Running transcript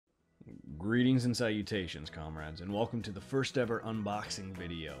Greetings and salutations, comrades, and welcome to the first ever unboxing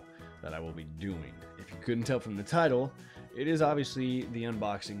video that I will be doing. If you couldn't tell from the title, it is obviously the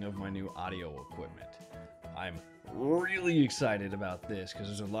unboxing of my new audio equipment. I'm really excited about this because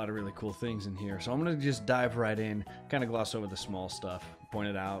there's a lot of really cool things in here. So I'm going to just dive right in, kind of gloss over the small stuff, point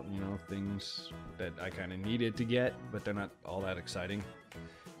it out, things that I kind of needed to get, but they're not all that exciting.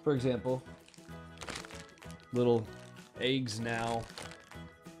 For example, little Eggsnow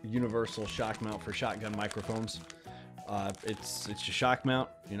universal shock mount for shotgun microphones. It's your shock mount,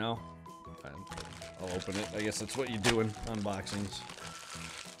 I'll open it. I guess that's what you do in unboxings.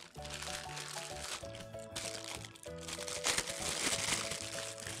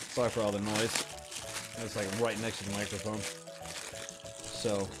 Sorry for all the noise. It's like right next to the microphone.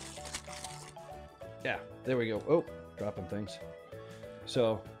 So, yeah, there we go. Oh, dropping things.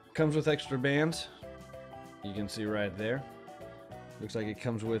 So, comes with extra bands. You can see right there. Looks like it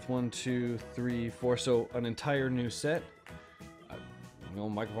comes with 1, 2, 3, 4, so an entire new set.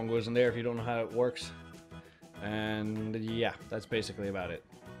 Microphone goes in there if you don't know how it works. And yeah, that's basically about it.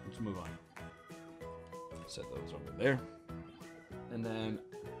 Let's move on. Set those over there. And then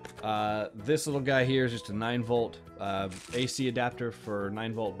this little guy here is just a 9-volt AC adapter for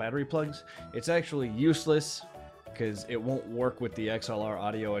 9-volt battery plugs. It's actually useless because it won't work with the XLR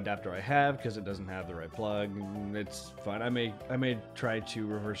audio adapter I have because it doesn't have the right plug. It's fine. I may try to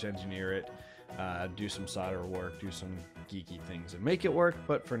reverse engineer it, do some solder work, do some geeky things and make it work,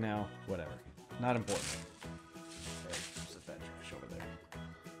 but for now, whatever. Not important. Okay, set that trash over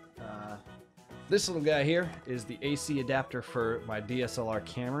there. This little guy here is the AC adapter for my DSLR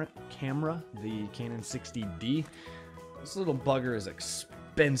camera, the Canon 60D. This little bugger is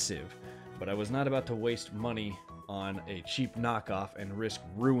expensive, but I was not about to waste money on a cheap knockoff and risk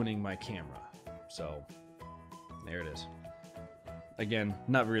ruining my camera. So there it is. Again,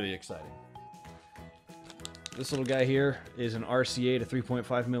 not really exciting. This little guy here is an RCA to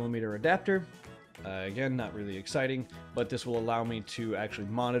 3.5mm adapter. Again, not really exciting, but this will allow me to actually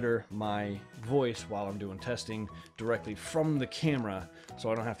monitor my voice while I'm doing testing directly from the camera,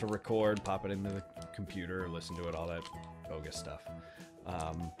 so I don't have to record, pop it into the computer, listen to it, all that bogus stuff.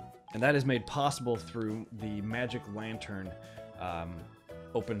 And that is made possible through the Magic Lantern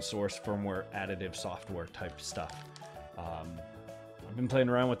open source firmware additive software type stuff. I've been playing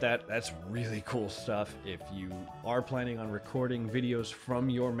around with that. That's really cool stuff. If you are planning on recording videos from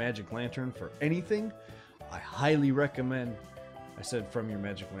your Magic Lantern for anything, I highly recommend, I said from your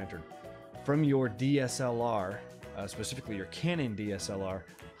Magic Lantern, from your DSLR, specifically your Canon DSLR,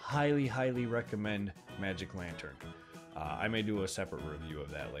 highly recommend Magic Lantern. I may do a separate review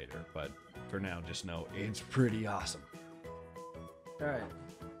of that later, but for now, just know it's pretty awesome. Alright,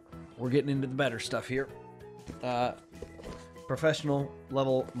 we're getting into the better stuff here. Professional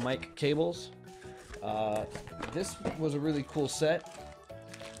level mic cables. This was a really cool set.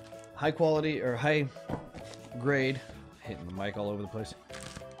 High quality, or high grade, hitting the mic all over the place.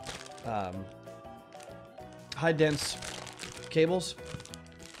 High dense cables,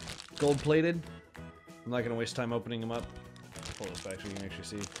 gold plated. I'm not going to waste time opening them up. Pull this back so you can actually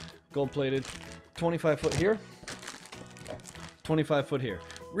see. Gold plated. 25 foot here. 25 foot here.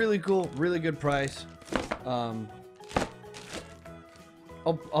 Really cool. Really good price. I'll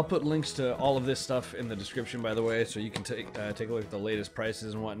put links to all of this stuff in the description, by the way, so you can take a look at the latest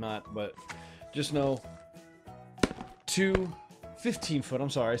prices and whatnot. But just know, 2 15-foot, I'm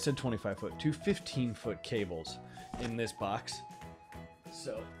sorry, I said 25 foot, 2 15-foot cables in this box.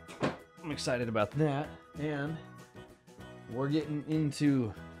 So I'm excited about that, and we're getting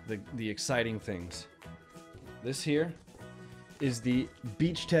into the exciting things. This here is the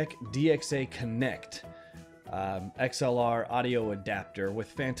BeachTek DXA-CONNECT XLR audio adapter with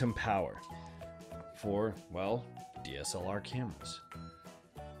phantom power for, well, DSLR cameras.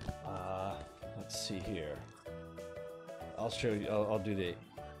 Let's see here. I'll show you. I'll do the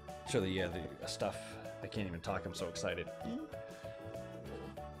stuff. I can't even talk. I'm so excited.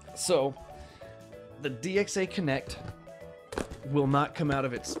 So, the DXA-CONNECT will not come out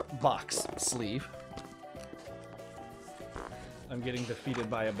of its box sleeve. I'm getting defeated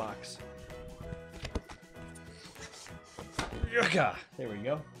by a box. There we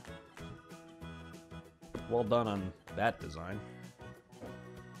go. Well done on that design.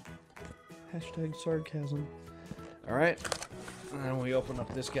 Hashtag sarcasm. Alright, and then we open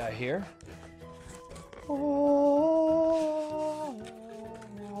up this guy here. Oh!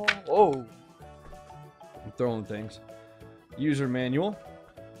 I'm throwing things. User manual.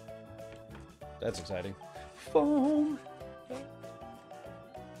 That's exciting. Foam.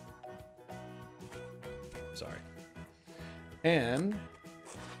 Sorry. And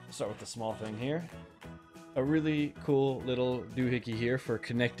start with the small thing here. A really cool little doohickey here for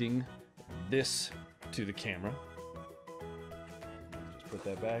connecting this to the camera. Just put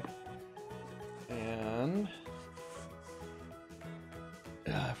that back. And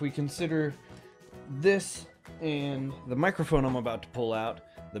if we consider this and the microphone I'm about to pull out,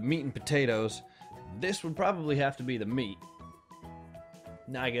 the meat and potatoes, this would probably have to be the meat.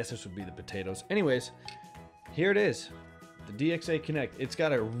 Now I guess this would be the potatoes. Anyways, here it is, the DXA-CONNECT. It's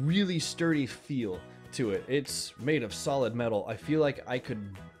got a really sturdy feel to it. It's made of solid metal. I feel like I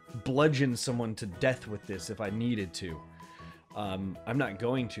could bludgeon someone to death with this if I needed to. I'm not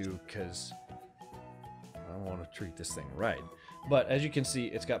going to, because I don't want to treat this thing right. But as you can see,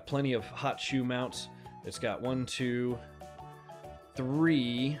 it's got plenty of hot shoe mounts. It's got 1, 2,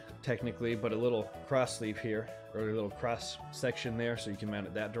 3 technically, but a little cross sleeve here, or a little cross section there, so you can mount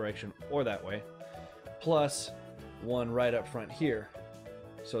it that direction or that way. Plus one right up front here,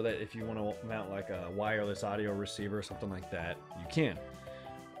 so that if you want to mount like a wireless audio receiver or something like that, you can.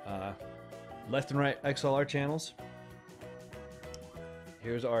 Left and right XLR channels.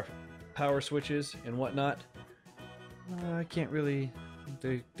 Here's our power switches and whatnot. I can't really,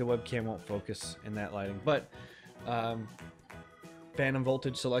 the webcam won't focus in that lighting, but phantom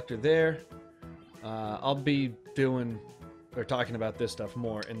voltage selector there. I'll be doing or talking about this stuff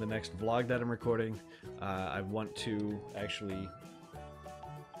more in the next vlog that I'm recording. I want to actually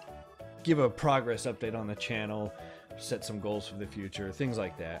give a progress update on the channel, set some goals for the future, things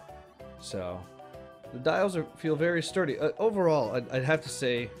like that. So the dials feel very sturdy. Overall, I'd have to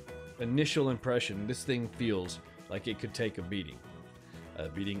say, initial impression, this thing feels like it could take a beating. A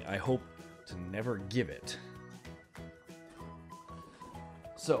beating I hope to never give it.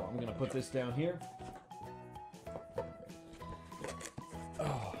 So I'm gonna put this down here.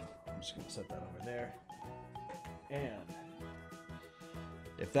 Oh, I'm just gonna set that over there. And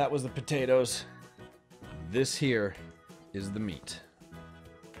if that was the potatoes, this here is the meat.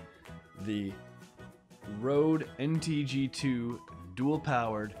 The Rode NTG2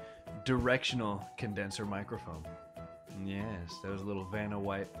 dual-powered directional condenser microphone. Yes, that was a little Vanna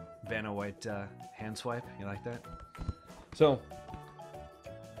White hand swipe. You like that? So,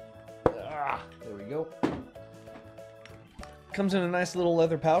 there we go. Comes in a nice little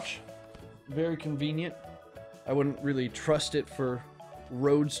leather pouch. Very convenient. I wouldn't really trust it for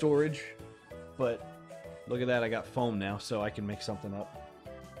road storage, but look at that, I got foam now, so I can make something up.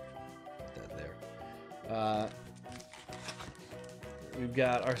 Put that there. We've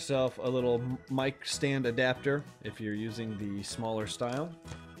got ourselves a little mic stand adapter if you're using the smaller style.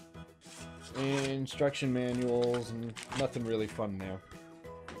 And instruction manuals, and nothing really fun there.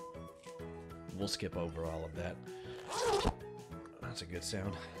 We'll skip over all of that. That's a good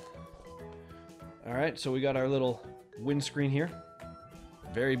sound. Alright, so we got our little windscreen here.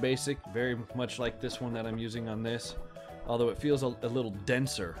 Very basic, very much like this one that I'm using on this. Although it feels a little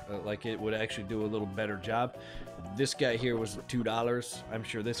denser, like it would actually do a little better job. This guy here was $2. I'm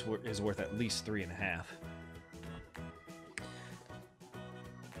sure this is worth at least $3.50.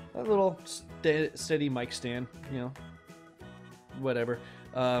 A little steady mic stand, you know, whatever.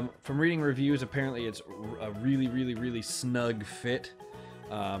 From reading reviews, apparently it's a really snug fit.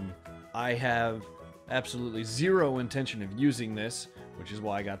 I have absolutely zero intention of using this, which is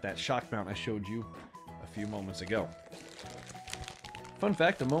why I got that Shockmount I showed you a few moments ago. Fun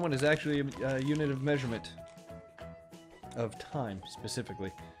fact, a moment is actually a unit of measurement of time,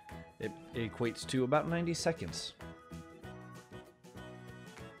 specifically. It equates to about 90 seconds.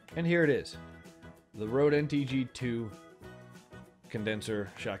 And here it is. The Rode NTG2 condenser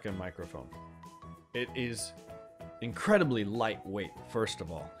shotgun microphone. It is incredibly lightweight, first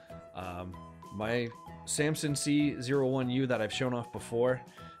of all. My Samson C01U that I've shown off before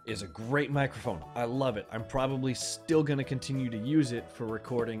is a great microphone. I love it. I'm probably still going to continue to use it for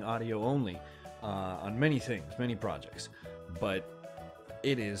recording audio only on many things, many projects. But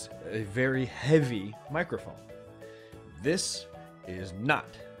it is a very heavy microphone. This is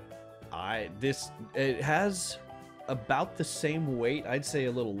not. It has about the same weight, I'd say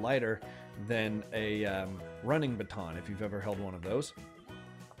a little lighter than a running baton, if you've ever held one of those.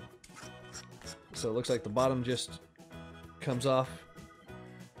 So it looks like the bottom just comes off.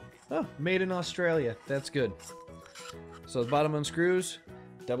 Oh, made in Australia. That's good. So the bottom unscrews.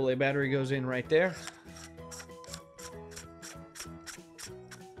 AA battery goes in right there.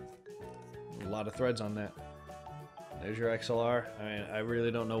 A lot of threads on that. There's your XLR. I mean, I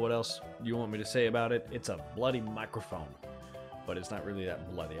really don't know what else you want me to say about it. It's a bloody microphone, but it's not really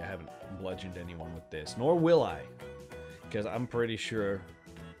that bloody. I haven't bludgeoned anyone with this, nor will I, because I'm pretty sure,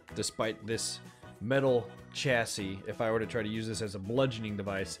 despite this metal chassis, if I were to try to use this as a bludgeoning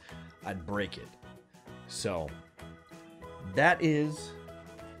device, I'd break it. So that is,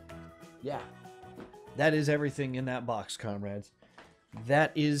 yeah, that is everything in that box, comrades.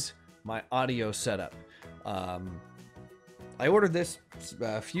 That is my audio setup. I ordered this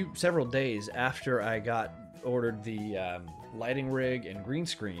several days after I ordered the lighting rig and green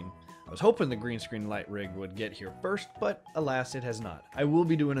screen. I was hoping the green screen light rig would get here first, but alas, it has not. I will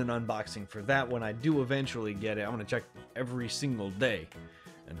be doing an unboxing for that when I do eventually get it. I'm going to check every single day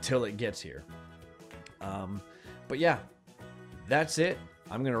until it gets here. But yeah, that's it.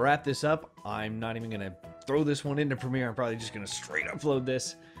 I'm going to wrap this up. I'm not even going to throw this one into Premiere. I'm probably just going to straight upload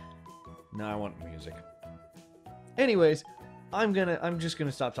this. No, I want music. Anyways, I'm just going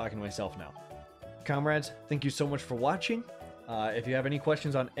to stop talking to myself now. Comrades, thank you so much for watching. If you have any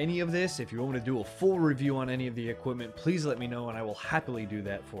questions on any of this, if you want me to do a full review on any of the equipment, please let me know and I will happily do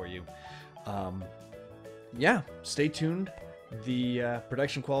that for you. Yeah, stay tuned. The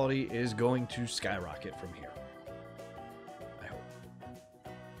production quality is going to skyrocket from here. I hope.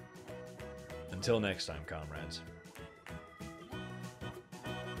 Until next time, comrades.